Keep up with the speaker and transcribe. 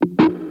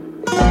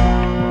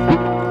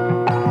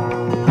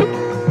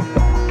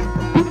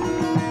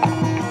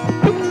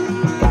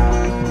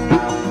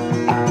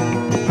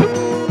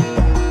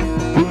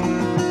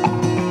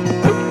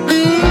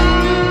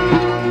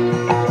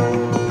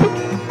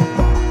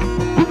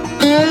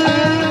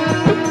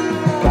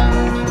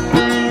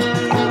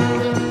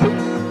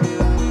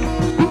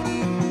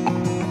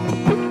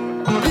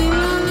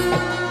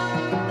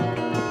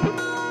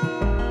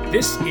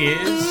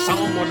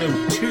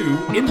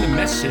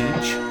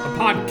Message, a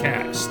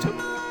podcast.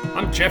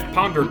 I'm Jeff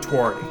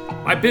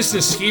Pondertwardy. My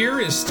business here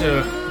is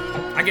to,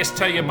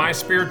 tell you my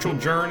spiritual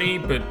journey,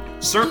 but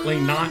certainly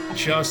not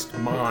just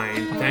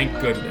mine, thank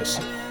goodness.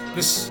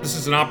 This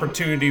is an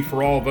opportunity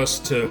for all of us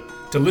to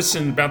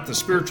listen about the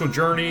spiritual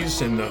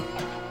journeys and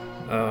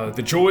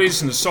the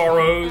joys and the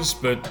sorrows,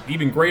 but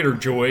even greater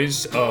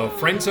joys of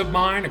friends of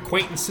mine,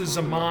 acquaintances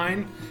of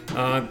mine,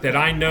 that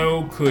I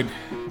know could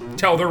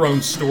tell their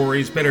own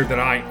stories better than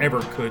I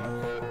ever could.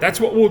 That's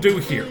what we'll do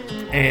here.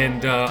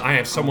 And I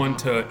have someone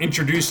to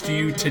introduce to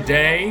you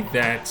today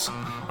that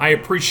I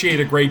appreciate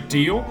a great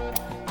deal.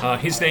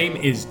 His name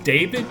is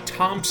David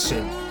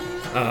Thompson.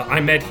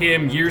 I met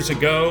him years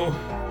ago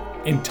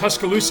in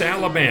Tuscaloosa,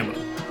 Alabama.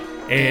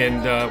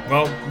 And,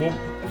 we'll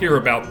hear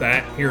about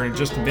that here in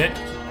just a bit.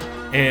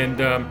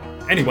 And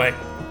anyway,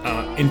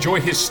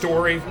 enjoy his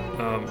story.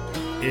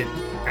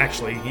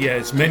 He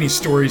has many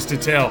stories to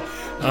tell.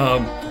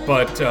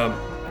 But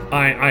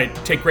I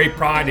take great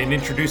pride in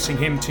introducing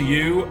him to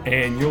you,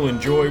 and you'll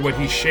enjoy what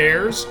he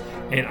shares.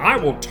 And I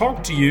will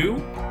talk to you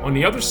on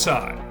the other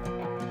side.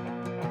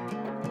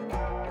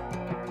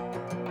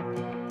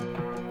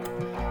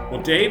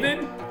 Well,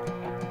 David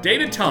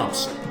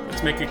Thompson.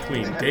 Let's make it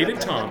clean. David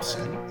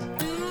Thompson.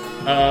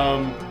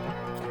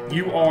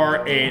 You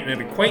are an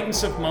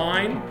acquaintance of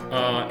mine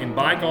in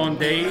bygone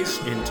days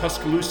in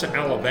Tuscaloosa,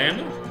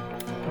 Alabama.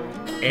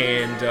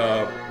 And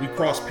we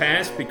crossed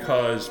paths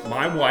because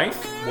my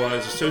wife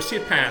was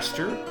associate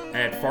pastor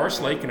at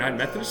Forest Lake United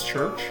Methodist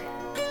Church.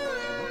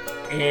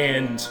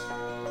 And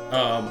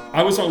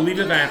I was on leave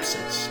of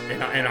absence.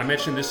 And I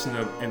mentioned this in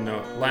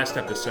the last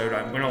episode.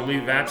 I went on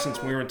leave of absence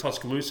when we were in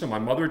Tuscaloosa. My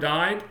mother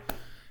died.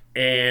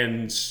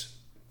 And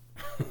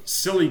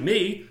silly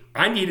me,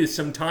 I needed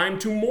some time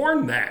to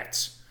mourn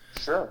that.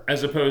 Sure.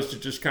 As opposed to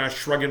just kind of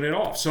shrugging it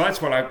off. So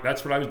that's what I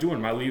was doing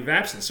in my leave of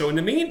absence. So in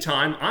the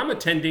meantime, I'm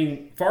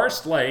attending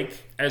Forest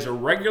Lake as a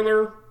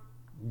regular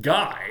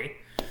guy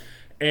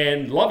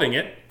and loving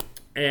it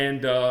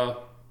and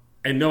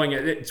knowing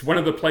it's one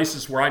of the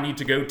places where I need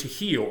to go to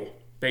heal,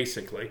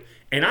 basically.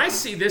 And I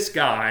see this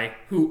guy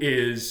who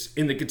is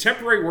in the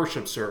contemporary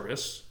worship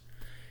service.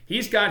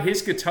 He's got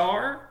his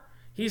guitar.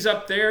 He's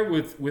up there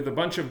with a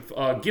bunch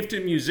of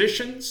gifted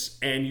musicians,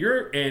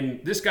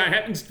 and this guy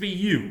happens to be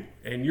you,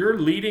 and you're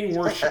leading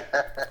worship.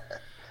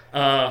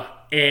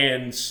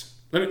 And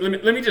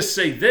let me just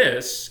say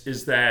this,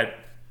 is that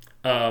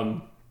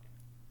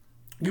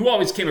you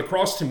always came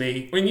across to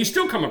me, and you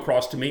still come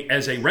across to me,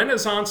 as a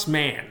Renaissance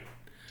man.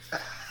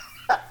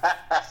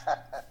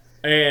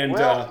 And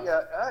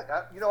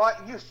I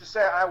used to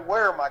say I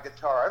wear my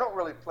guitar. I don't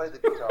really play the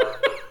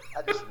guitar.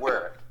 I just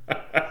wear it.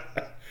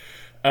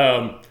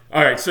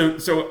 All right, so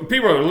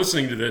people are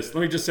listening to this. Let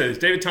me just say this.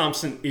 David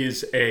Thompson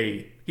he's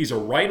a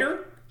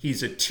writer,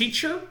 he's a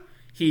teacher,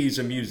 he's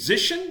a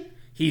musician,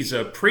 he's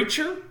a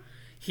preacher,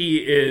 he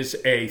is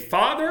a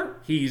father,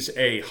 he's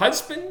a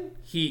husband,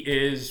 he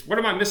is... What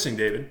am I missing,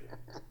 David?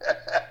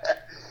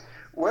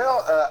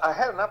 Well, I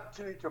had an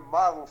opportunity to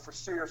model for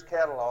Sears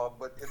catalog,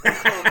 but it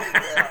closed me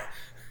down.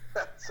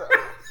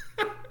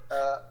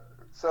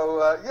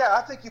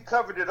 I think you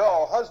covered it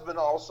all. Husband.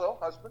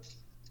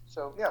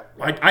 So, yeah.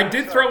 I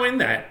did throw in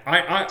that.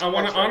 I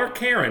want to honor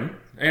Karen.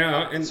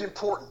 And it's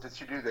important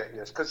that you do that,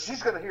 yes, because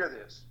she's going to hear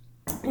this.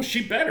 Well,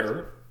 she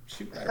better.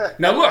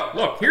 Now,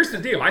 look, here's the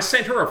deal. I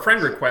sent her a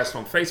friend request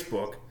on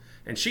Facebook,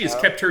 and she has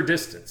kept her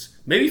distance.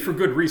 Maybe for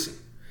good reason.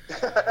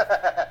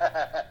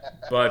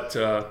 But, she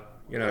I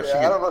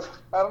don't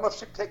know if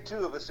she could take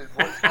two of us at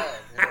one time.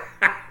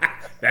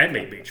 That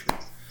may be true.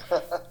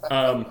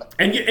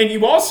 And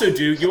you also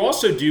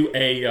do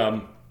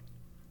a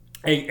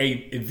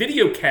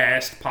video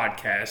cast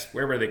podcast,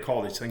 wherever they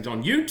call these things,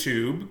 on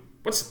YouTube.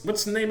 What's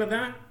the name of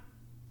that?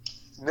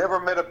 Never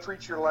Met a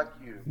Preacher Like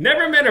You.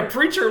 Never Met a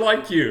Preacher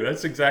Like You.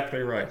 That's exactly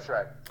right. That's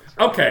right.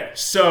 Okay,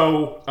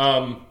 so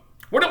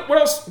what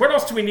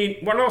else do we need?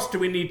 What else do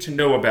we need to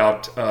know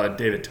about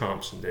David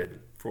Thompson, David?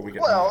 Before we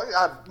get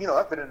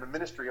I've been in the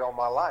ministry all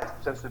my life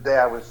since the day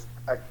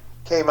I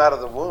came out of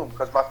the womb,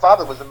 because my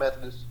father was a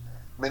Methodist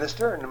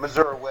minister in the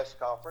Missouri West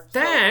Conference.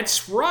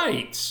 That's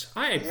right.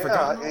 I had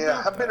forgotten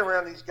about that. I've been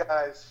around these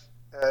guys.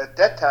 At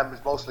that time, it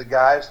was mostly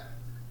guys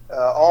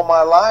all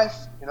my life,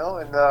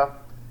 and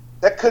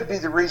that could be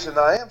the reason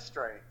I am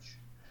strange.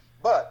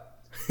 But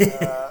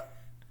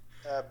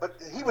but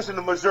he was in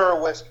the Missouri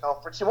West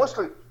Conference. He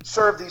mostly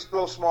served these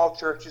little small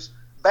churches.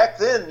 Back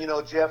then,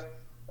 Jeff,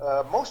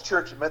 most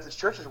churches, Methodist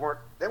churches, weren't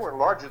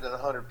larger than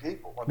 100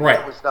 people. I mean, right.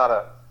 It was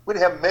we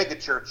didn't have mega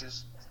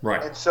churches.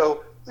 Right. And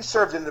so he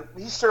served in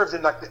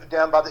like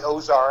down by the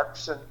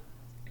Ozarks, and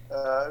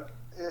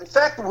in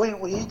fact,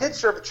 he did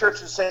serve a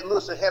church in St.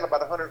 Louis that had about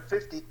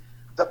 150.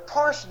 The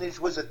parsonage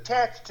was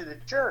attached to the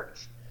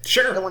church.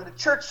 Sure. And when the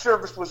church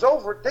service was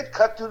over, they'd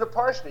cut through the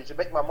parsonage and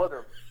make my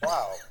mother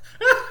wild.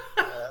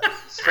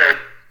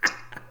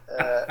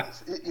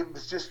 It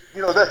was just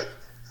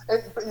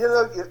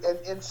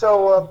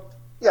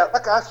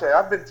like I say,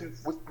 I've been through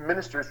with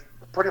ministers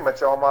pretty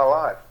much all my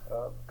life.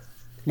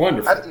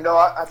 Wonderful.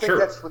 I think Sure.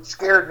 that's what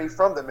scared me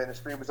from the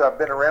ministry was I've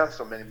been around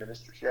so many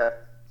ministers. Yeah.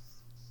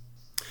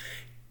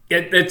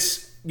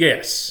 It's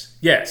yes.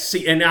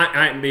 See, and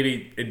I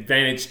maybe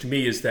advantage to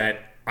me is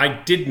that I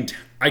didn't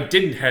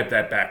have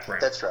that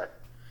background. That's right.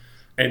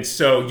 And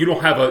so you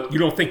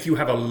don't think you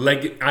have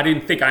I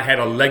didn't think I had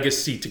a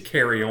legacy to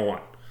carry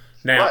on.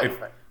 Now, Right.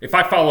 if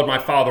I followed my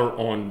father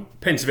on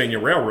Pennsylvania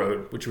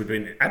Railroad, which would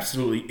have been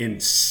absolutely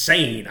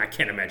insane, I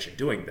can't imagine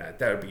doing that.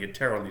 That would be a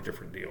totally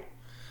different deal.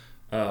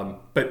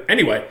 But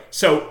anyway,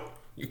 so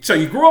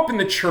you grew up in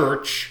the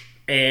church,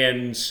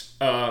 and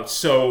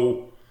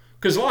so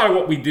because a lot of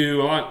what we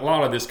do, a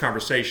lot of this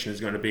conversation is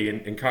going to be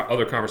in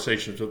other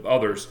conversations with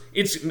others.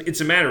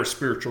 It's a matter of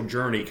spiritual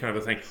journey, kind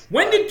of a thing.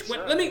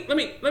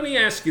 Let me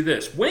ask you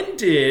this: we'll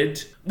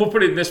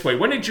put it this way?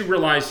 When did you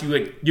realize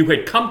you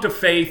had come to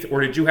faith,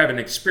 or did you have an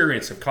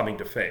experience of coming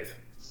to faith?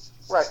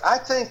 Right. I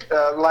think,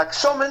 like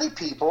so many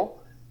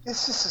people,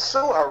 this is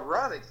so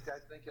ironic. I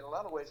think in a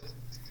lot of ways,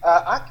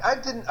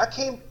 I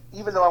came,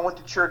 even though I went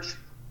to church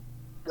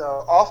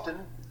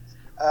often.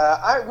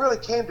 I really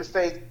came to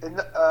faith in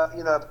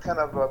kind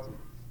of a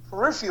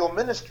peripheral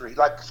ministry,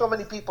 like so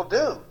many people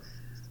do.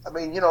 I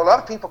mean, a lot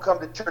of people come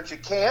to church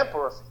at camp,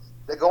 or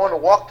they go on a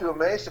walk to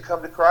Emmaus to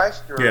come to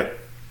Christ, or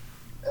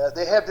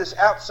they have this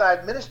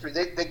outside ministry.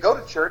 They go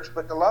to church,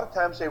 but a lot of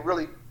times they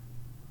really,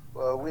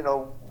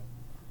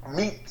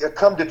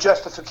 come to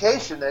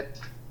justification at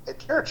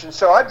church. And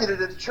so I did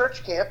it at a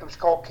church camp. It was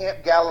called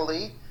Camp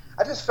Galilee.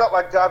 I just felt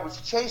like God was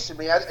chasing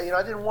me. I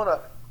didn't want to.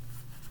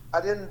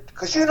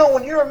 Because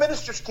when you're a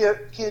minister's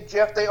kid,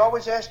 Jeff, they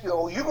always ask you,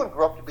 "Oh, you're going to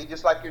grow up to be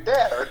just like your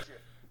dad, aren't you?"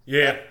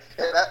 Yeah.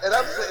 And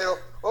I'm saying,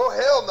 "Oh,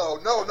 hell no,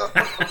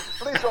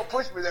 please don't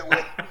push me that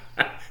way."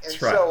 That's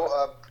And right.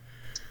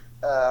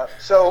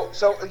 so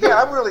yeah,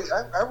 I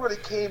really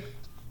came.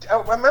 I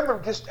remember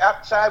just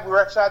outside. We were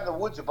outside in the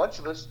woods, a bunch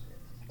of us,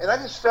 and I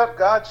just felt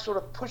God sort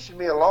of pushing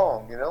me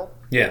along,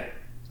 Yeah.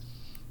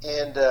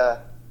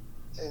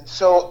 And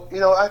so,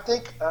 I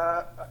think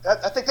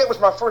that was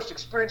my first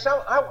experience.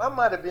 I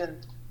might have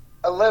been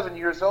 11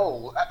 years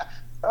old.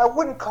 I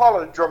wouldn't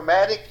call it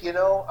dramatic,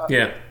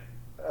 Yeah.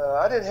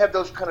 I didn't have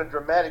those kind of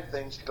dramatic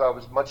things until I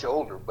was much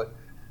older. But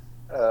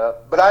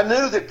I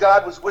knew that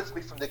God was with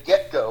me from the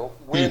get-go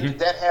when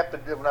that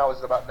happened when I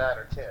was about 9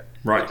 or 10.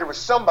 Right. But there was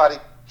somebody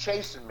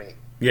chasing me.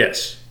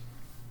 Yes.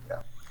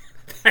 Yeah.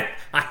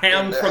 A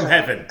hound from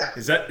heaven.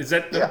 Is that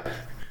Yeah.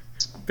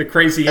 the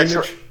crazy That's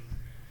image? right.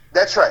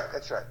 That's right.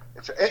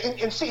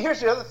 And see, here's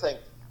the other thing,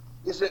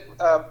 is that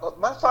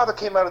my father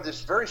came out of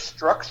this very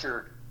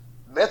structured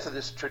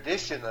Methodist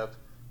tradition of,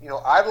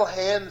 idle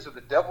hands of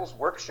the devil's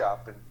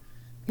workshop, and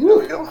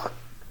you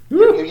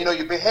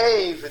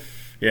behave, and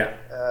Yeah.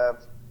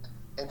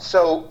 and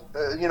so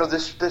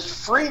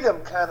this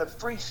freedom, kind of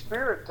free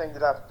spirit thing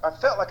that I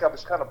felt like I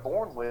was kind of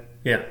born with,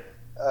 Yeah.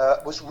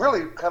 was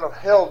really kind of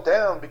held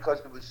down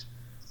because it was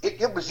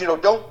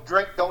don't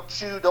drink, don't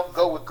chew, don't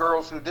go with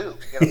girls who do.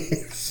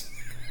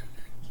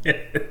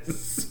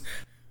 Yes.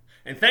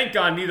 And thank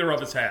God neither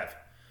of us have.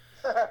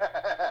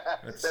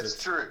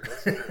 That's true.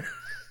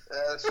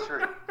 That's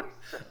true.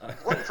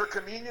 Waiting for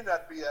communion,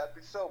 I'd be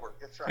sober.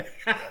 That's right.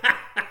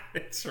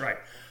 That's right.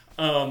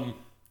 I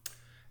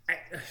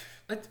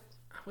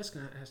was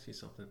going to ask you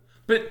something,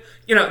 but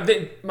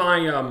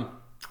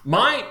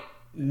my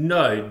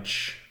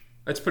nudge.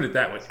 Let's put it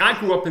that way. I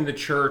grew up in the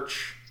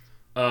church.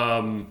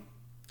 There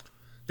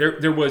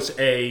was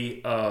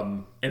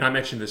and I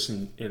mentioned this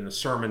in a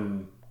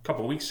sermon a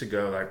couple of weeks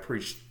ago that I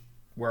preached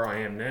where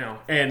I am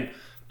now, and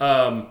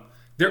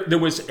there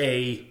was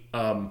a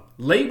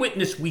lay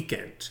witness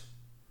weekend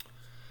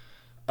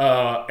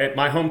at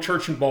my home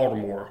church in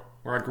Baltimore,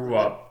 where I grew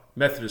up,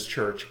 Methodist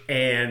Church,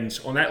 and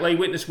on that lay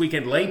witness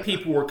weekend, lay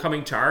people were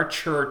coming to our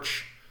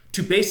church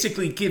to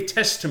basically give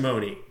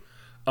testimony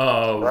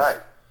of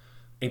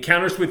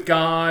encounters with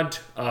God,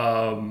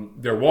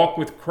 their walk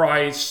with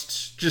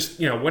Christ, just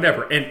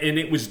whatever, and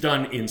it was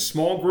done in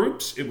small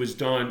groups. It was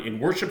done in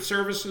worship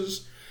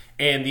services.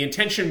 And the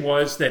intention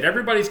was that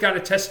everybody's got a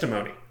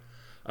testimony.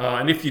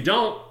 And if you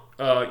don't,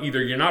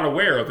 either you're not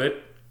aware of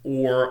it,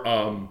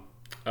 or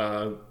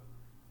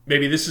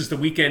maybe this is the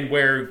weekend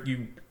where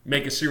you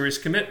make a serious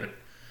commitment.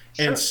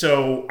 Sure. And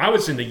so I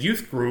was in the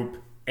youth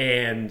group,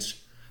 and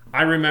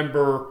I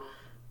remember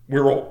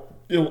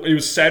it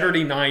was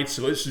Saturday night,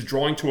 so this is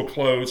drawing to a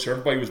close. So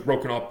everybody was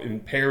broken up in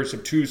pairs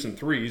of twos and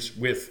threes,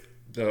 with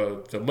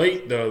the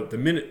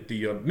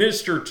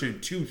minister to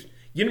two.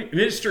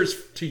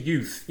 Ministers to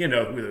youth, who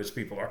those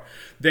people are.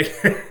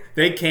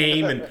 They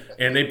came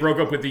and they broke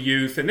up with the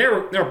youth, and there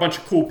were a bunch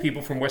of cool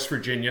people from West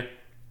Virginia.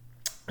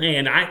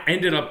 And I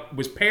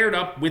was paired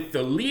up with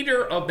the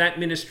leader of that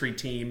ministry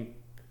team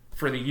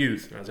for the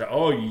youth. And I was like,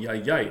 oh,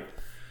 yay.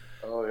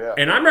 Oh, yeah.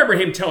 And I remember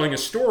him telling a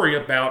story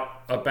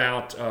about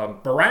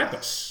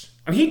Barabbas.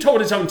 I mean, he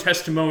told his own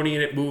testimony,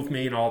 and it moved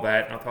me and all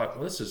that. And I thought,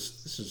 well, this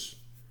is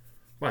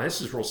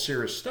real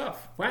serious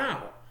stuff.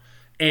 Wow.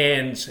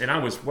 And I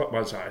was,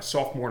 a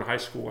sophomore in high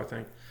school, I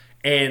think.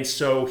 And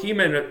so he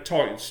made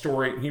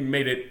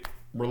it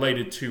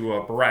related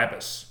to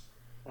Barabbas.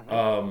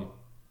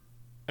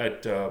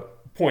 at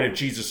point of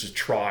Jesus'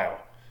 trial.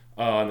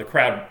 And the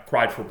crowd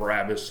cried for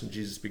Barabbas and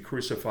Jesus be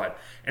crucified.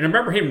 And I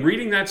remember him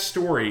reading that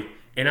story,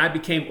 and I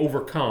became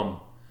overcome.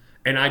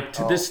 And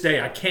to this day,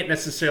 I can't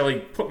necessarily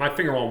put my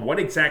finger on what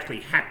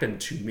exactly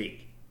happened to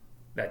me,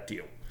 that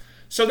deal.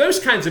 So those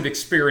kinds of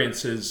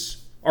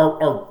experiences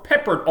are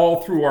peppered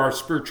all through our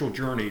spiritual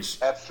journeys.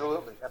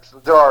 Absolutely.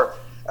 There are,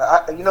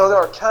 there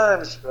are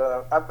times,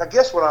 I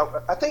guess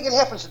I think it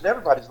happens in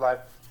everybody's life,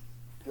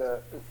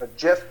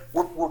 Jeff,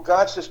 where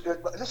God says,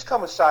 let's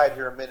come aside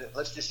here a minute.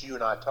 Let's just you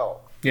and I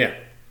talk. Yeah.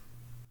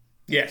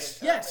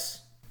 Yes.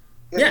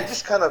 It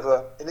just kind of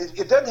and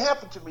it doesn't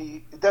happen to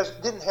me.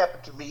 Didn't happen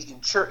to me in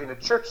a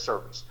church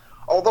service.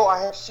 Although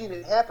I have seen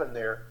it happen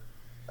there,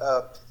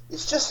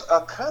 it's just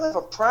a kind of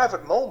a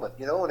private moment,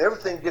 and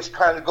everything just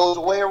kind of goes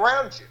away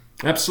around you.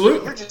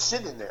 Absolutely. You're just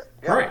sitting there.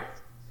 Yeah. Right.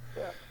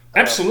 Yeah.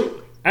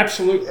 Absolutely.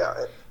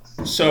 Yeah.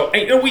 So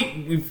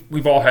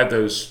we've all had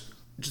those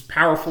just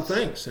powerful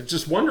things. It's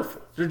just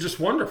wonderful. They're just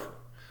wonderful.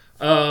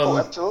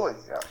 Absolutely.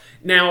 Yeah.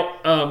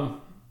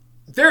 Now,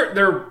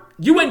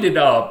 you ended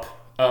up.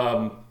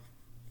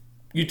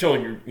 You're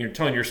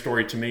telling your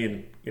story to me,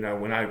 and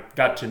when I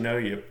got to know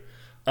you,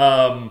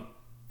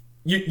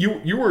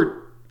 you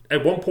were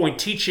at one point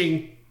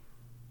teaching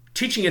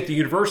at the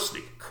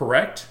university,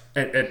 correct?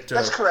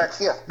 That's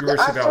correct. Yeah.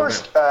 University of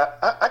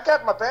Alabama. I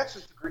got my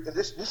bachelor's degree, and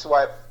this is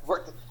why it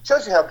worked. It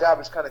shows you how God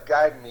was kind of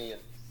guiding me,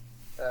 and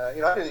I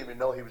didn't even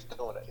know He was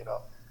doing it.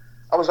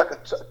 I was like a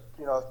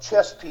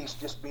chess piece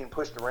just being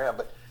pushed around.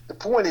 But the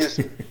point is,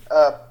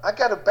 I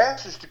got a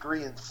bachelor's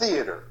degree in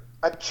theater.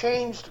 I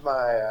chased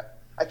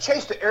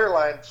the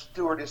airline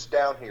stewardess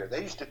down here.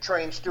 They used to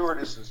train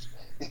stewardesses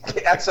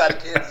outside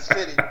of Kansas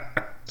City.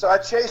 So I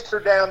chased her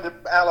down to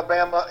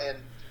Alabama and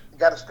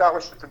got a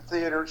scholarship in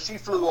theater. She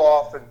flew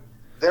off, and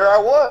there I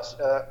was,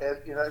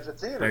 as a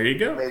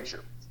theater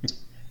major.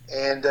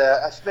 And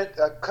I spent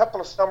a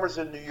couple of summers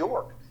in New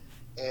York,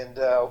 and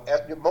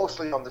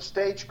mostly on the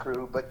stage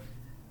crew. But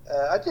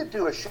I did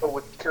do a show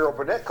with Carol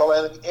Burnett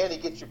called Annie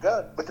Get Your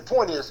Gun. But the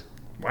point is,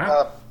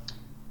 wow.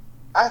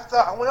 I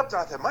went up there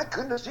and I thought, my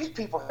goodness, these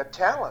people had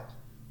talent.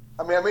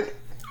 I mean,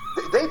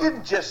 they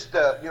didn't just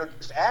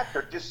just act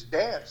or just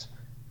dance.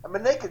 I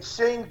mean, they could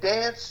sing,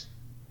 dance,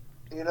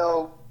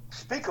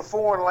 speak a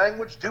foreign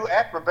language, do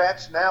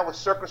acrobats now with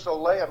Circus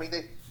Olay. It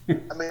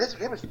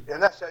was,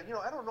 and I said,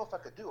 I don't know if I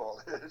could do all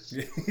this.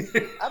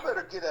 I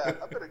better get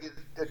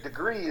a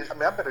degree. I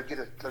better get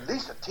at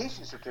least a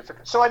teaching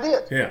certificate. So I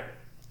did. Yeah.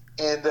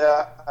 And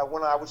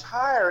when I was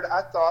hired,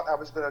 I thought I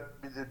was going to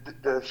be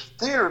the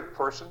theater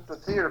person, the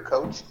theater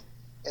coach.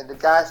 And the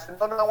guy said,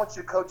 no, I want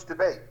you to coach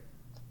debate.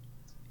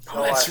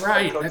 So that's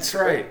right. That's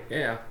right.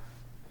 Yeah.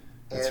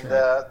 That's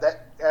right.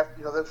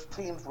 Those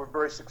teams were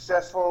very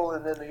successful.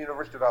 And then the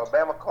University of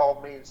Alabama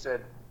called me and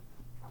said,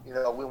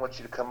 we want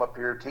you to come up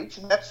here and teach.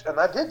 And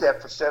I did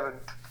that for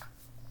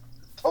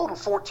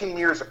 14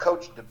 years of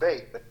coaching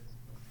debate. But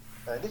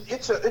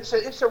it's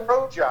a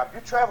road job.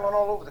 You're traveling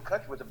all over the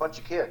country with a bunch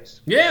of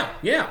kids. Yeah,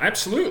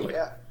 absolutely.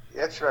 Yeah,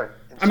 that's right.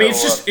 And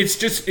it's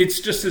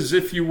just as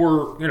if you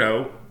were,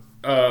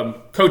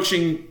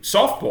 coaching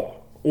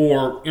softball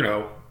or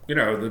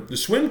the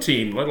swim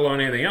team, let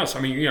alone anything else.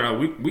 We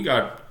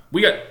got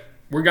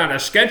a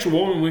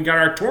schedule and we got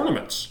our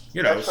tournaments.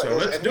 That's so right.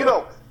 let's and do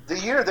it. The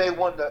year they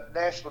won the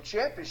national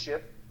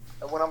championship,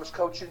 when I was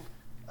coaching,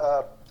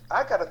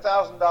 I got a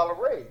 $1,000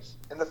 raise,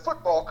 and the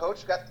football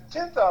coach got a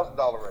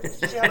 $10,000 raise.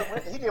 See how it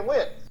went? He didn't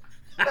win.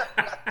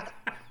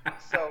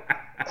 So,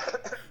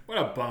 what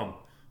a bum.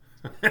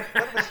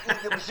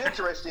 It was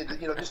interesting,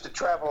 just to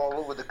travel all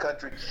over the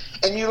country,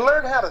 and you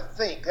learn how to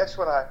think. That's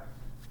what I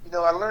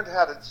learned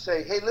how to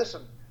say, hey,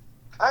 listen,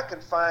 I can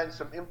find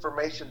some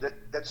information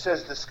that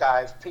says the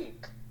sky's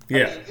pink.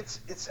 Yeah,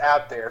 it's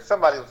out there.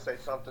 Somebody will say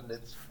something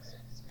that's,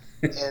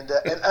 and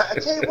I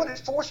tell you what, it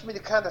forced me to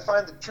kind of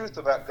find the truth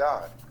about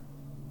God.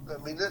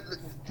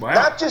 Wow.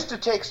 Not just to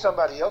take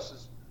somebody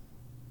else's,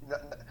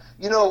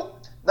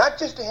 not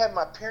just to have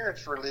my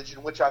parents'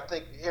 religion, which I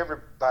think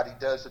everybody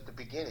does at the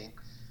beginning,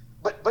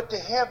 but to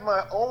have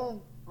my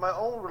own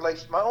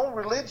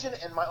religion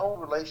and my own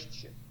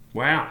relationship.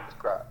 Wow. With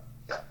God.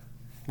 Yeah.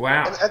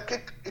 Wow. And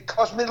it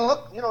caused me to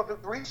look, to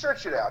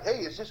research it out.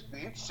 Hey, are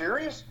you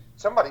serious?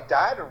 Somebody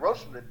died and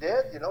rose from the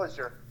dead? Is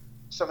there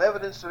some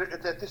evidence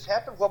that this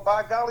happened? Well,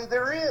 by golly,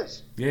 there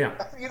is. Yeah.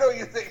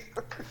 You think.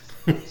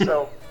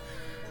 So.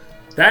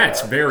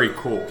 That's very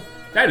cool.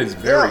 That is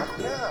very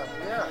cool.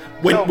 Yeah.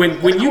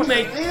 When you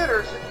make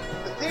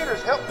the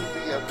theaters help me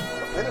be a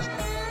minister.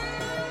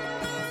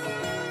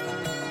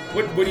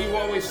 What do you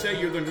always say?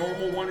 You're the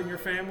normal one in your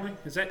family?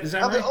 Is that right?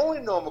 I'm the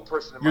only normal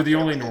person in my family.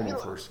 You're the family. only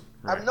normal person.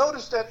 Right. I've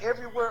noticed that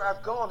everywhere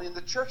I've gone in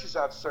the churches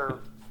I've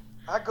served,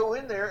 I go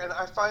in there and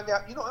I find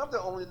out, I'm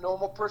the only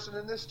normal person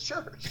in this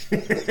church.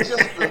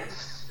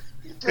 It's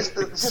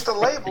just a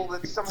label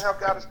that somehow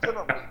God has put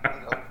on me.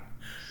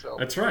 So.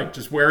 That's right.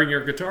 Just wearing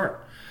your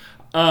guitar.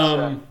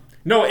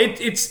 No, it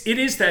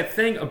is that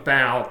thing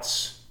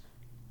about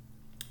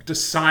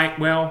decide.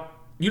 Well,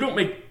 you don't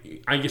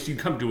make. I guess you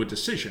come to a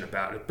decision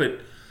about it, but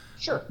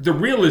Sure. the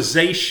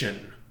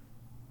realization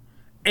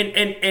and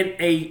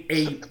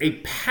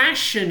a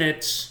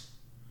passionate,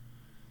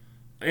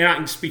 and I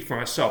can speak for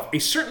myself, a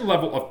certain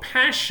level of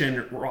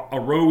passion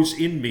arose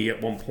in me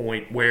at one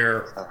point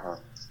where,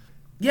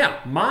 yeah,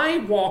 my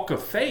walk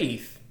of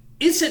faith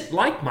isn't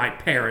like my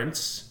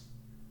parents,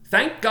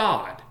 thank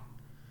God.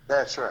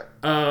 That's right.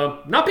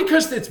 Not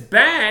because it's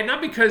bad, not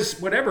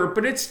because whatever,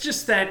 but it's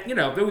just that,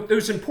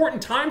 those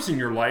important times in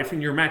your life and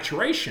your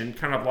maturation,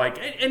 kind of like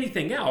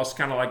anything else,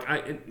 kind of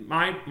like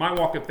my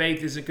walk of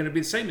faith isn't going to be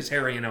the same as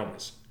Harry and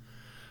Elma's.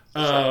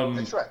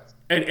 That's right.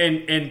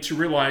 And to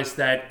realize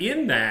that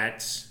in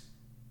that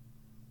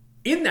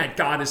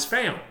God is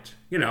found,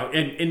 and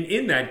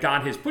in that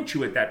God has put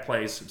you at that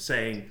place of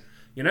saying,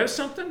 you know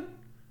something,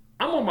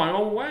 I'm on my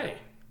own way,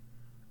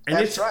 and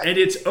That's right. And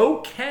it's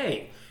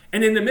okay.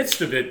 And in the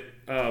midst of it,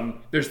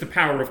 there's the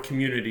power of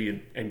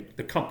community and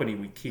the company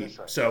we keep. That's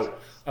right. So,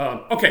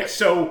 okay,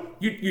 so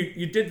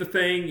you did the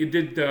thing, you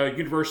did the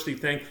university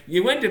thing.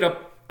 You ended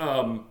up,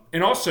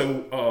 and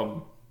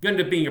also you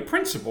ended up being a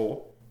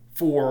principal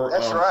for.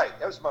 That's right.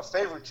 That was my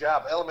favorite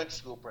job, elementary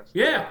school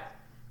principal. Yeah.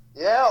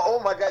 Yeah. Oh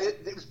my God!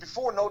 It was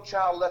before No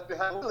Child Left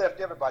Behind. We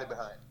left everybody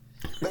behind.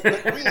 But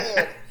we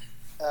had.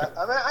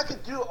 I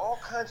could do all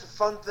kinds of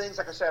fun things.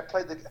 Like I said,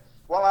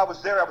 while I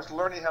was there, I was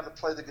learning how to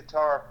play the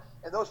guitar.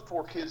 And those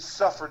poor kids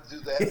suffered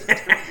through that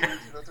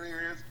for 3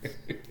 years, 3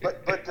 years.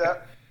 But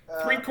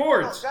 3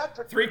 chords.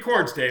 3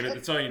 chords, David.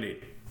 That's all you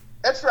need.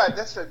 That's right.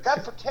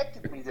 God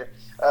protected me there.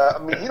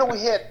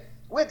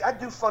 I'd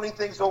do funny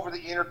things over the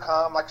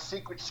intercom, like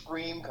secret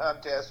scream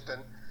contest,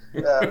 and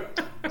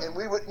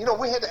we would,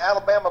 we had the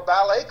Alabama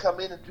Ballet come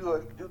in and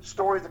do the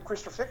story of the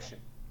Christopher Fiction.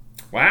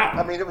 Wow.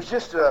 I mean, it was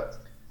just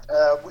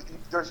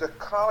there's a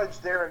college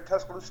there in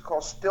Tuscaloosa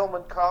called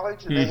Stillman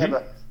College, and they have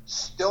a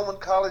Stillman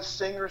College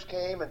singers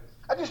came, and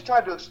I just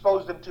tried to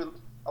expose them to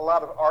a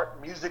lot of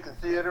art, music, and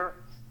theater,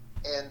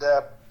 and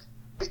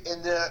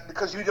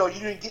because you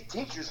didn't get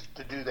teachers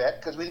to do that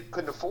because we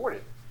couldn't afford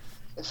it,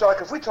 and so like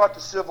if we taught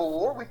the Civil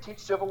War, we teach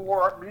Civil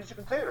War art, music,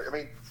 and theater. I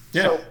mean,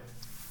 yeah. So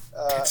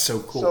that's so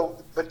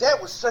cool. But that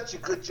was such a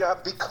good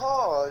job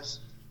because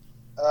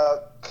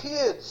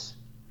kids,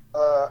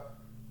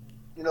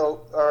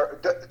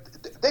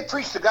 they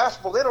preach the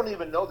gospel. They don't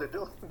even know they're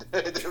doing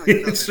it.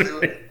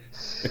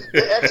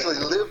 They actually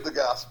live the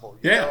gospel.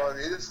 You know? I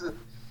mean,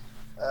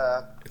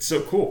 it's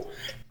so cool.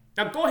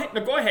 Now go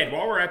ahead.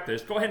 While we're at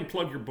this, go ahead and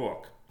plug your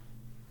book.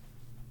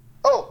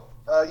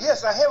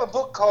 Yes, I have a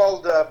book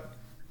called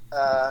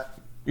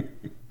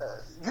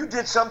 "You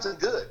Did Something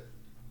Good,"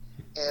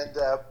 and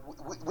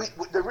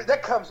that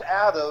comes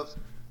out of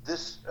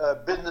this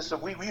business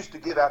of we used to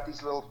give out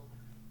these little.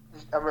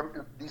 I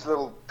remember these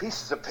little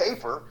pieces of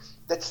paper.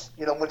 That's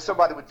when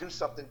somebody would do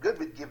something good,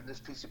 we'd give them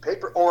this piece of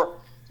paper, or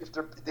if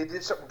they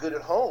did something good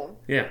at home,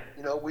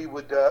 we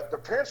would. Their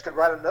parents could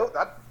write a note, and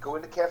I'd go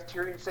in the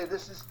cafeteria and say,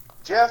 "This is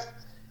Jeff,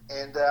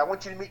 and I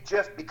want you to meet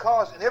Jeff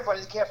because," and everybody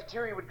in the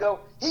cafeteria would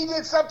go, "He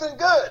did something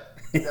good."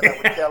 And then I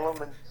would tell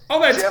them, and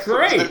that's Jeff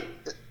great.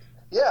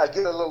 I'd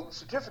get a little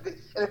certificate,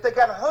 and if they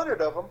got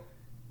 100 of them.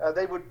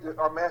 They would.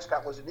 Our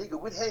mascot was an eagle.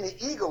 We'd hang an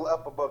eagle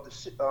up above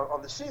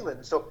on the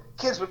ceiling, so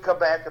kids would come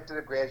back after they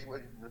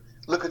graduated and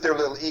look at their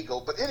little eagle.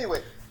 But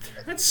anyway,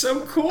 that's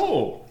so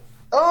cool.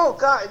 Oh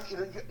God!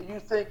 You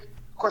think?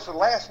 Of course, the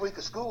last week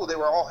of school, they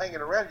were all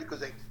hanging around you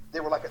because they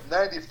were like at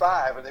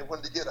 95 and they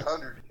wanted to get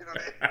 100.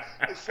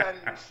 They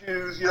shining your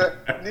shoes. You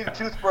need a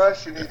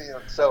toothbrush. You need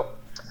so.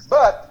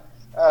 But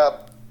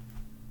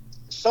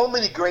so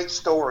many great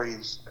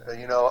stories.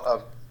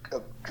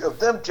 Of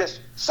them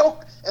just so,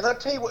 and I'll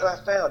tell you what I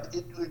found.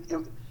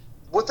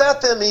 Without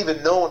them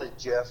even knowing it,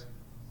 Jeff,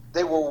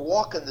 they were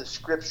walking the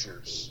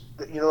scriptures.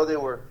 They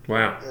were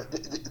wow.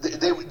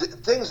 They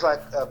things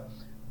like.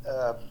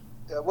 Well,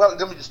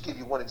 let me just give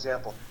you one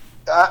example.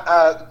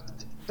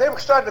 They were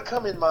starting to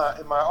come in my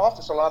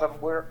office. A lot of them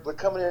were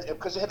coming in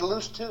because they had a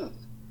loose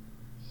tooth,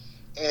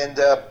 and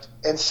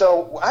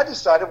so I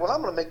decided, well,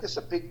 I'm going to make this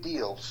a big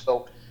deal.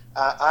 So.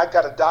 I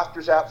got a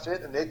doctor's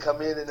outfit, and they'd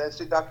come in and they'd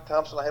say, "Dr.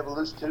 Thompson, I have a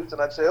loose tooth,"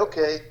 and I'd say,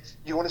 "Okay,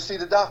 you want to see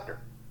the doctor?"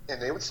 And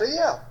they would say,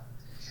 "Yeah."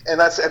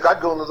 And I'd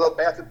go in the little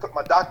bathroom, put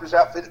my doctor's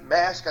outfit,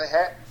 mask, and a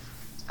hat,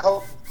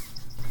 coat.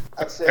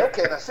 I'd say,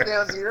 "Okay," and I sit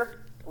down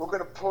here. We're going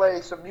to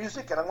play some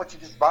music, and I want you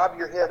to just bob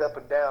your head up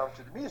and down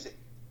to the music.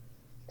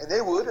 And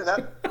they would, and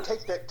I'd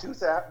take that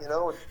tooth out, and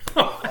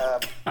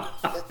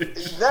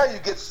now you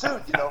get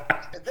sued,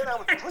 And then I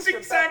would push them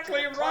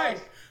exactly back to the right.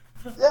 class.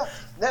 Yeah.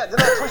 Then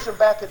I push them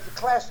back into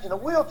class in a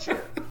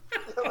wheelchair. Like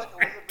it was a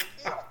big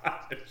deal.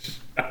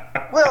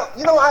 Well,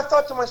 I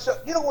thought to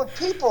myself, when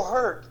people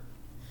hurt,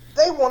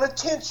 they want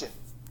attention.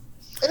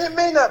 And it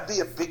may not be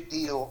a big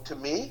deal to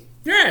me.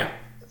 Yeah.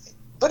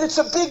 But it's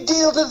a big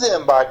deal to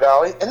them, by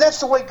golly. And that's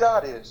the way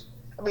God is.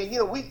 I mean,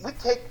 we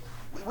think,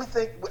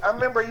 I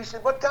remember you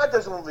said, well, God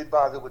doesn't want to be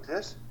bothered with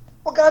this.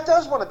 Well, God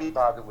does want to be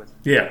bothered with it.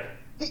 Yeah.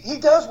 He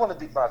does want to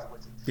be bothered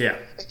with it. Yeah.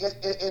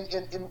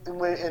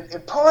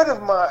 And part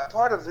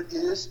of it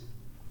is,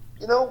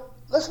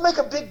 let's make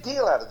a big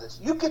deal out of this.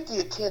 You get the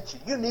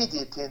attention. You need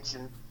the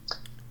attention.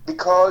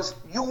 because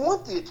you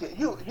want the attention.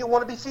 You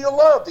want to feel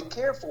loved and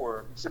cared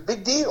for. It's a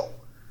big deal.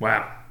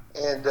 Wow.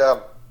 And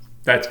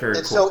that's very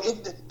cool. So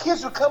the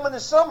kids would come in the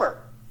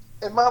summer,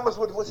 and mamas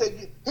would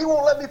say, "He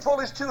won't let me pull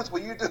his tooth.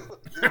 Will you do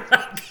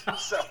it?"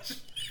 So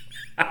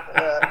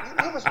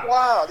it was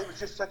wild. It was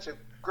just such a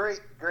great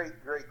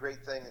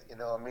thing.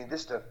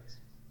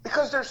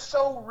 Because they're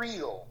so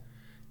real.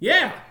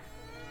 Yeah.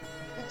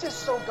 They're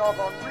just so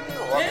doggone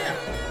real. Yeah.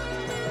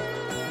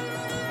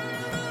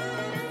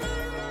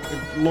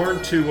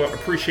 Learn to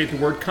appreciate the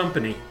word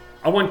company.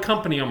 I want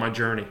company on my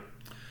journey.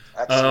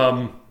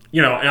 Absolutely.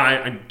 And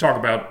I talk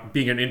about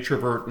being an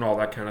introvert and all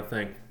that kind of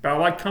thing, but I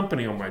like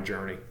company on my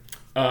journey,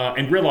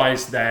 and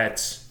realize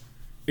that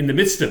in the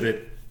midst of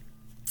it,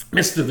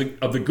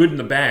 of the good and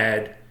the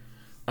bad,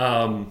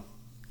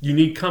 you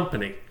need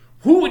company.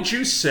 Who would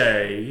you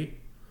say?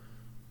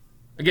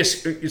 I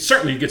guess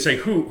certainly you could say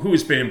who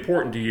has been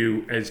important to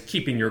you as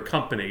keeping your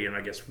company, and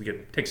I guess we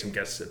could take some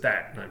guesses at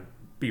that, and I'd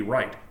be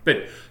right.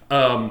 But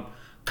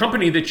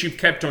company that you've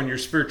kept on your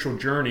spiritual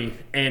journey,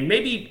 and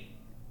maybe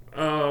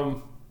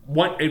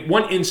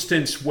one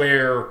instance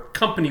where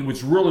company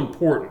was real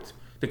important.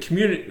 The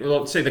community,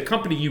 let's say the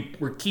company you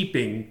were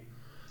keeping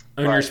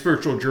on your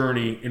spiritual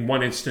journey, in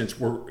one instance,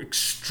 were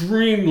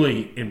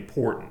extremely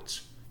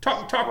important.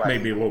 Talk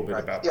maybe a little bit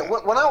about that.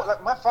 Yeah,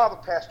 my father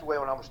passed away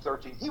when I was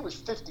 13. He was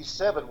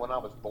 57 when I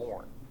was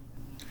born.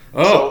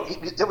 Oh. So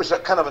it was a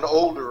kind of an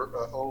older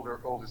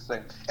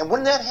thing. And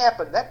when that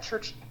happened, that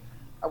church,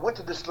 I went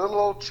to this little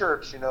old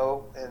church, in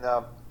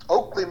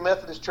Oakley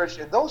Methodist Church,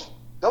 and those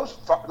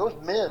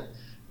men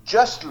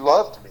just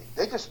loved me.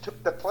 They just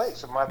took the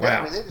place of my dad. Wow.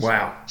 I mean, they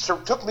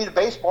just took me to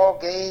baseball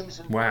games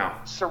and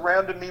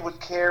surrounded me with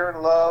care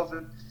and love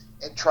and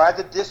tried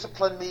to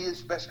discipline me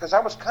as best, because I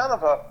was kind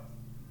of a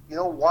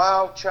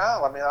wild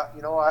child. I mean,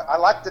 I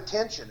liked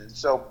attention, and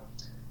so,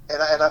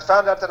 and I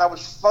found out that I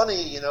was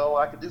funny.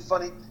 I could do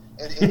funny,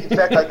 and in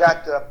fact, I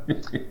got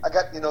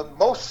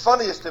most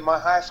funniest in my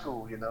high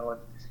school. And,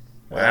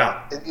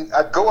 wow. And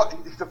I'd go.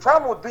 The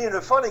problem with being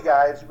a funny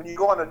guy is when you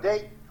go on a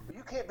date,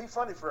 you can't be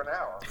funny for an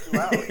hour, 2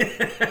 hours.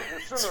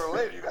 Sooner or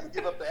later, you got to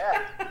give up the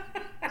act.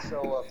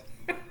 So,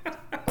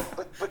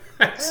 but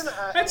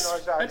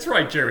that's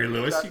right, Jerry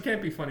Lewis. You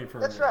can't be funny for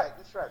an hour.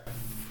 That's right.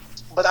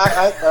 But I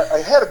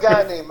had a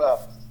guy named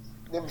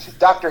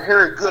Dr.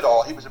 Harry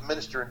Goodall. He was a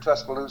minister in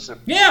Tuscaloosa.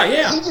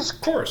 Yeah.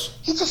 Of course.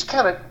 He just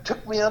kind of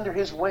took me under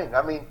his wing.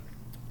 I mean,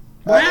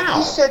 wow.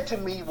 He said to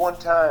me one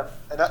time,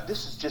 and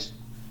this is just,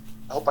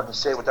 I hope I can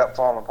say it without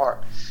falling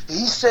apart.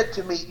 He said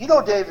to me,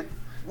 David,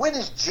 when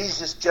is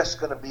Jesus just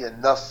going to be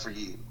enough for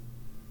you?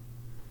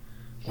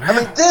 Wow. I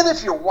mean, then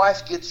if your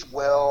wife gets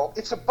well,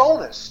 it's a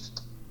bonus.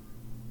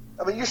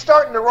 I mean, you're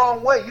starting the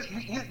wrong way.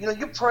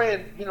 You're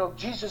praying,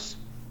 Jesus,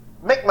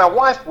 make my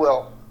wife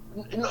well.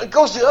 It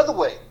goes the other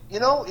way.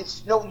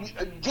 It's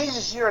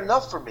Jesus, you're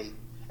enough for me,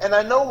 and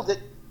I know that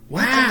you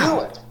can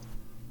do it.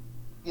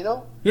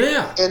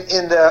 Yeah.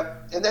 And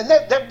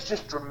that was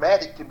just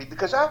dramatic to me,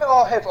 because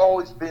I have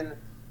always been,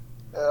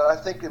 I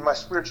think, in my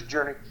spiritual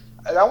journey,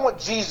 I want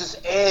Jesus,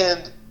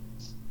 and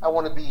I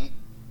want to be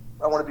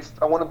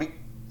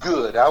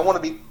good. I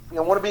want to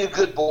be a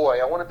good boy.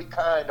 I want to be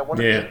kind. I want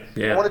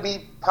to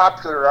be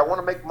popular. I want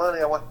to make money.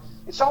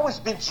 It's always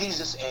been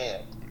Jesus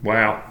and.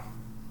 Wow.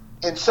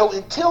 And so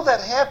until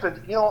that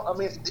happened,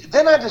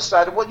 then I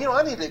decided,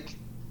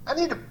 I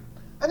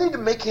need to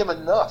make him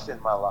enough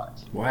in my life.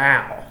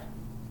 Wow.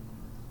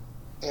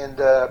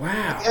 And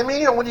I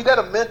mean, when you got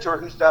a mentor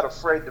who's not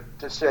afraid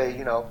to say,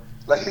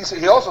 like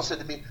he also said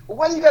to me, well,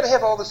 why do you got to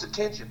have all this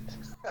attention?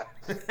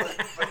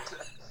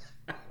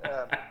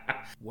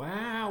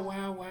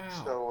 Wow.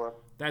 So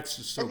that's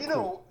just so and,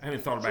 cool. I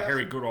haven't thought about Jeff,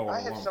 Harry Goodall in a long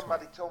I had time.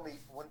 somebody told me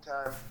one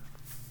time.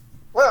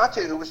 Well, I'll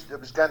tell you, there was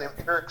a guy named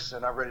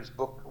Erickson. I read his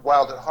book,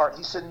 Wild at Heart.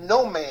 He said,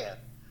 no man,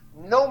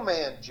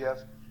 Jeff,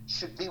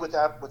 should be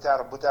without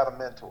a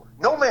mentor.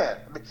 No man,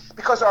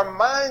 because our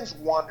minds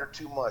wander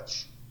too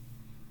much.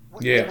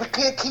 We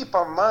can't keep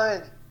our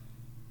mind.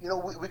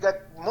 We got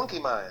monkey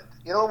mind.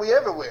 We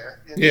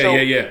everywhere. And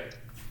Yeah.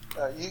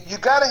 You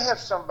got to have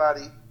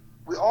somebody.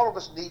 All of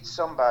us need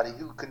somebody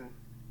who can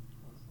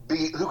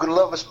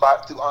love us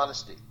through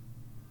honesty.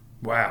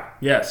 Wow.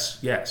 Yes.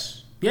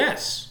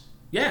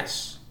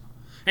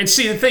 And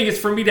see, the thing is,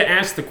 for me to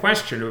ask the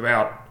question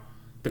about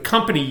the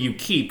company you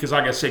keep, because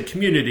like I said,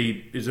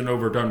 community is an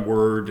overdone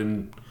word,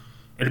 and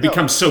it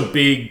becomes so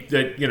big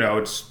that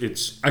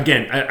it's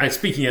again. I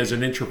speaking as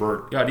an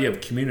introvert, the idea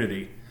of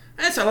community.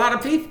 That's a lot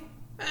of people.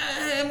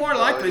 More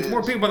likely, it's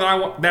more people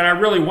that I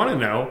really want to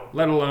know,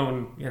 let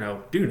alone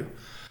do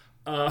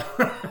know.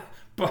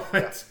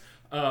 But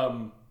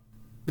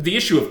the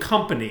issue of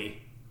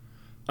company.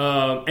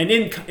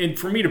 And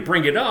for me to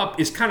bring it up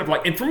is kind of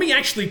like, and for me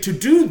actually to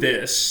do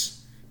this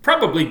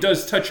probably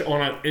does touch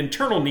on an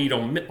internal need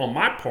on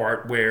my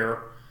part,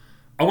 where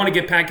I want to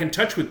get back in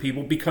touch with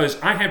people, because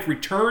I have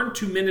returned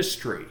to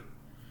ministry.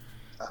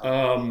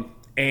 And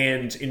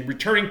in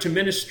returning to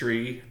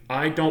ministry,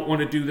 I don't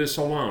want to do this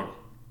alone.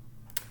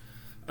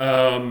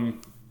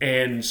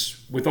 And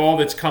with all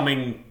that's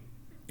coming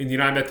in the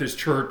United Methodist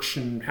Church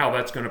and how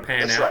that's going to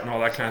pan That's out right. and all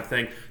that kind of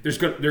thing.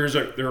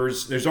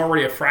 There's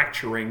already a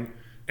fracturing,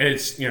 and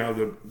it's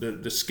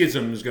the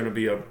schism is going to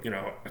be a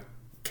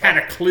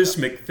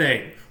cataclysmic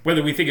thing.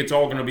 Whether we think it's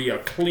all going to be a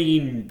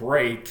clean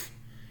break,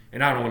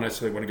 and I don't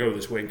necessarily want to go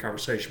this way in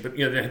conversation, but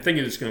the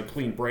thinking it's going to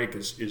clean break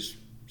is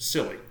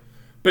silly.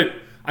 But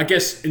I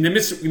guess in the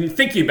midst of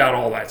thinking about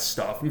all that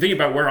stuff, I'm thinking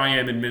about where I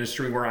am in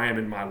ministry, where I am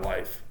in my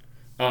life.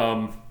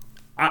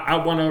 I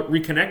want to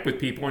reconnect with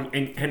people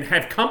and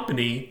have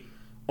company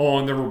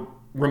on the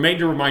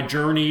remainder of my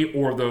journey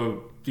or the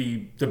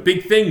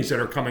big things that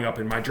are coming up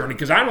in my journey,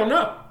 because I don't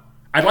know.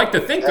 I'd like to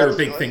think there are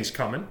big things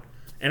coming,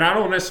 and I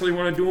don't necessarily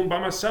want to do them by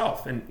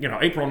myself. And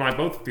April and I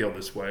both feel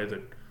this way,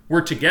 that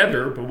we're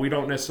together, but we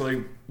don't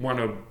necessarily want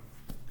to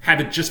have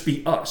it just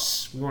be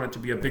us. We want it to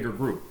be a bigger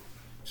group.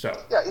 So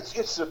yeah, it's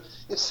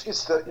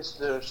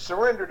the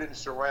surrendered and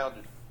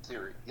surrounded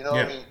theory.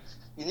 I mean,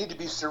 you need to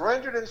be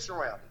surrendered and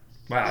surrounded.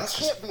 Wow, you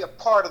can't be a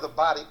part of the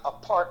body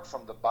apart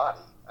from the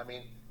body. I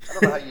mean, I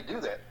don't know how you do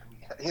that.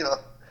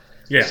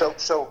 Yeah. So,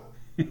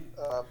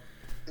 I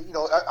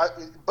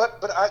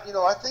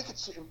think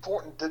it's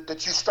important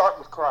that you start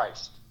with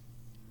Christ.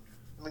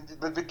 I mean,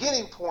 the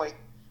beginning point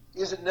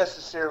isn't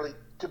necessarily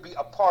to be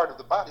a part of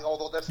the body,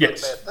 although that's not a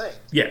bad thing.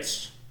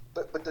 Yes.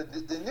 But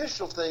the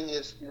initial thing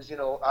is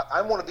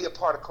I want to be a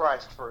part of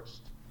Christ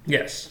first.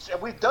 Yes.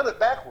 And we've done it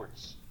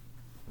backwards.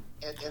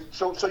 And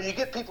so you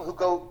get people who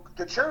go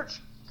to church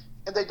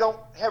and they don't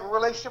have a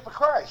relationship with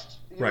Christ.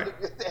 Right.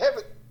 They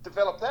haven't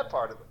developed that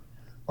part of it.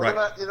 Or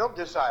Right. they don't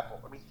disciple.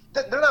 I mean,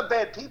 they're not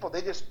bad people.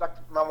 They just, like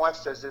my wife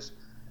says this,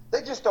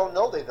 they just don't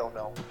know they don't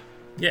know.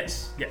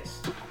 Yes.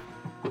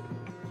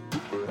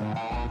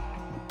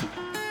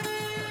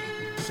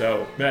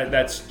 So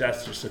that's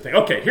just the thing.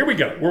 Okay, here we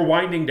go. We're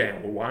winding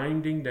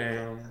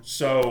down.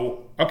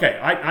 So, okay,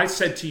 I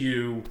said to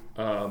you,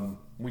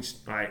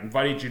 I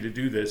invited you to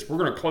do this. We're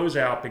going to close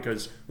out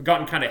because we've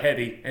gotten kind of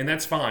heavy, and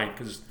that's fine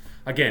because,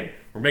 again,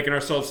 we're making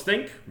ourselves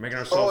think, making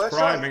ourselves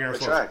cry, making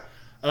ourselves...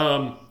 That's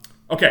right.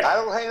 Okay.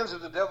 Idle hands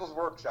at the devil's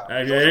workshop.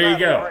 There you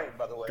go. Brain,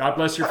 by the way. God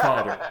bless your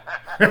father.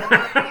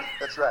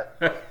 That's right.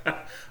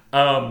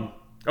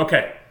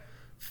 Okay.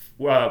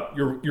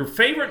 Your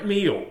favorite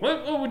meal.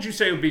 What would you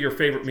say would be your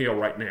favorite meal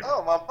right now?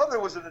 Oh, my mother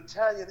was an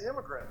Italian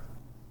immigrant,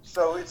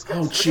 so it's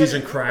got cheese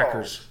and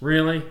crackers.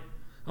 Really?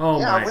 Oh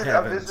yeah, my I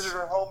heavens! visited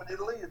her home in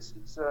Italy. It's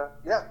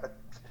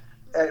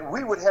and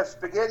we would have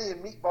spaghetti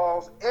and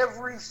meatballs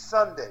every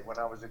Sunday when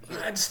I was a kid.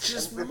 That's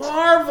just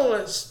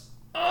marvelous.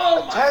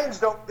 Oh my! Italians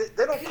don't cook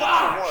for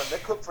one; they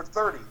cook for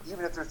 30,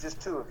 even if there's just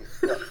two of you.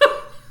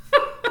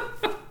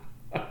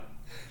 Yeah.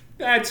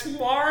 That's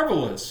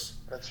marvelous.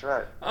 That's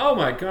right. Oh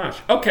my gosh.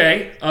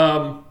 Okay.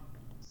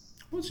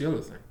 What's the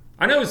other thing?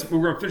 I know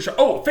we're going to finish.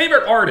 Oh,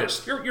 favorite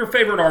artist. Your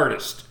favorite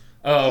artist.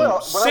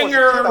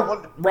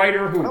 Singer,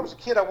 writer. Who? When I was a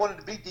kid, I wanted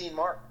to be Dean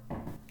Martin.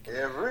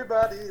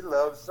 Everybody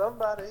loves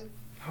somebody.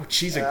 Oh,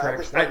 cheese and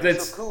crackers.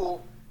 That's so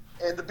cool.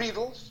 And the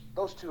Beatles.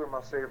 Those two are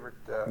my favorite.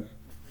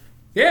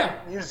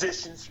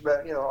 Musicians,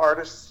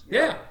 artists.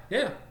 Yeah.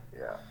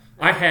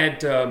 I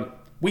had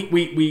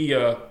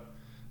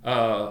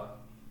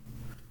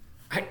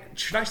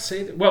should I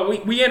say that? Well,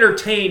 we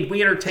entertained.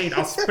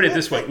 I'll put it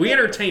this way: we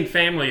entertained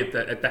family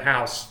at the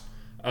house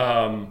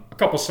a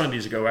couple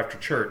Sundays ago after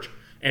church,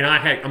 and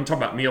I'm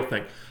talking about meal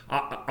thing.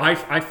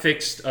 I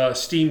fixed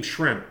steamed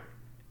shrimp,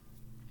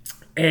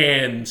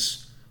 and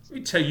let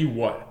me tell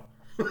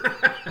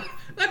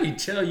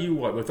you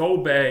what. With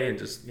Old Bay and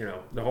just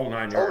the whole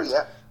 9 yards. Oh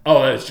yeah.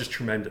 Oh, that's just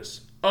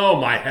tremendous. Oh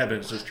my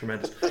heavens, just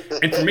tremendous.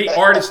 And for me,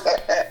 artists,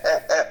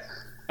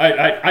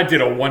 I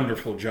did a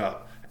wonderful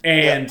job,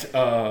 and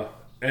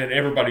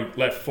everybody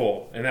left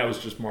full, and that was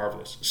just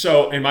marvelous.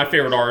 So, and my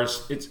favorite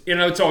artist, it's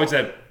always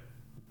that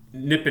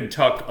nip and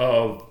tuck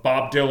of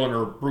Bob Dylan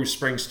or Bruce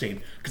Springsteen,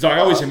 because I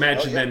always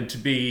imagine them to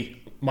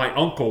be my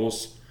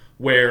uncles,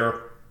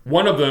 where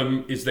one of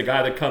them is the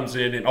guy that comes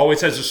in and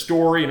always has a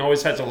story and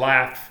always has a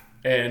laugh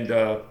and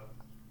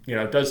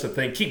does the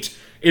thing,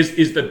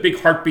 is the big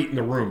heartbeat in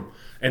the room,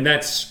 and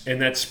that's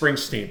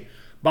Springsteen.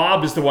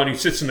 Bob is the one who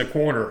sits in the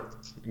corner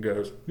and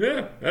goes,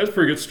 "Yeah, that's a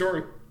pretty good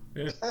story."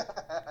 Yeah.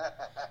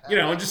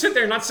 And just sit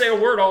there and not say a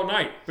word all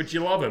night, but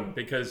you love him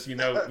because you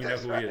know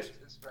who he is.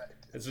 That's right.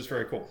 It's just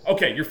very cool.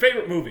 Okay, your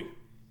favorite movie?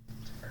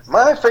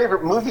 My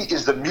favorite movie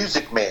is The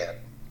Music Man.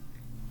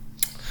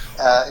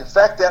 In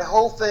fact, that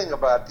whole thing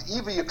about the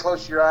evil you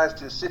close your eyes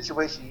to a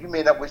situation you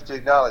may not wish to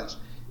acknowledge,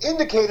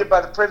 indicated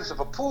by the presence of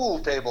a pool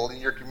table in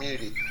your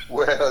community.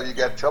 Well, you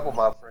got trouble,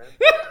 my friend.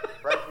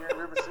 Right here in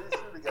River City,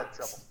 we got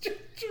trouble.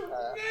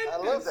 I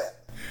love that.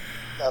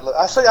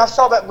 I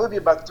saw that movie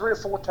about 3 or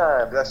 4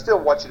 times. I still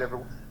watch it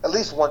at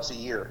least once a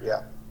year.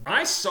 Yeah.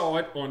 I saw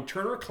it on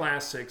Turner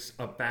Classics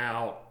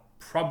about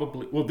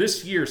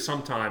this year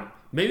sometime,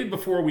 maybe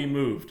before we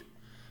moved.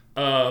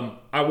 I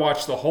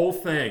watched the whole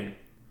thing,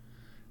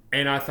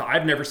 and I thought,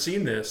 I've never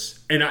seen this.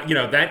 And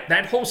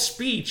that whole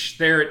speech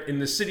there in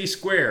the city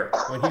square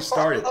when he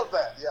started. I love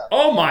that. Yeah.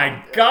 Oh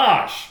my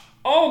gosh!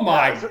 Oh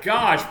my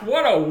gosh,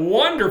 what a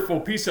wonderful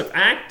piece of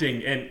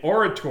acting and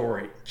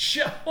oratory.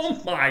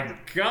 Oh my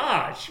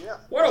gosh,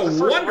 what a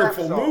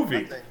wonderful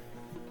movie.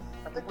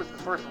 I think it was the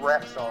first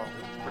rap song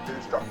that was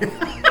produced on.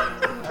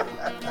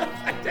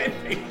 That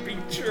may be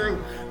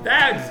true.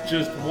 That's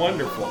just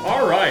wonderful.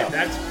 All right,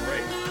 that's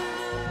great.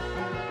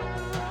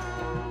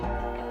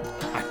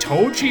 I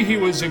told you he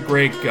was a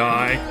great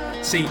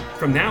guy. See,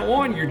 from now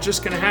on, you're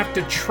just going to have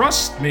to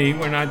trust me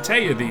when I tell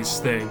you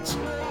these things.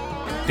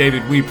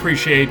 David, we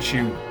appreciate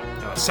you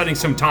setting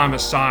some time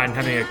aside and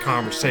having a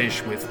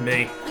conversation with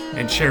me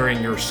and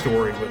sharing your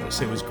story with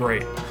us. It was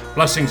great.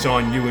 Blessings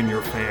on you and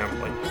your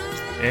family.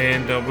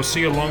 And we'll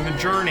see you along the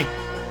journey.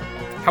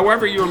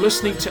 However you're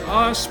listening to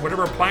us,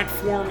 whatever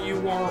platform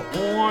you are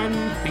on,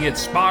 be it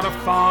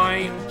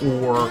Spotify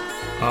or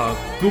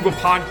Google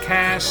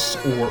Podcasts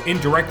or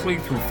indirectly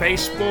through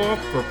Facebook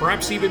or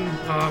perhaps even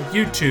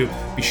YouTube,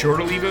 be sure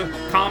to leave a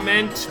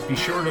comment. Be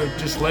sure to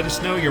just let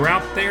us know you're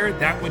out there.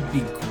 That would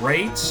be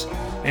great,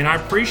 and I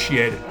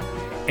appreciate it.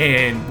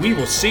 And we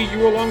will see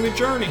you along the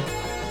journey.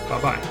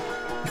 Bye-bye.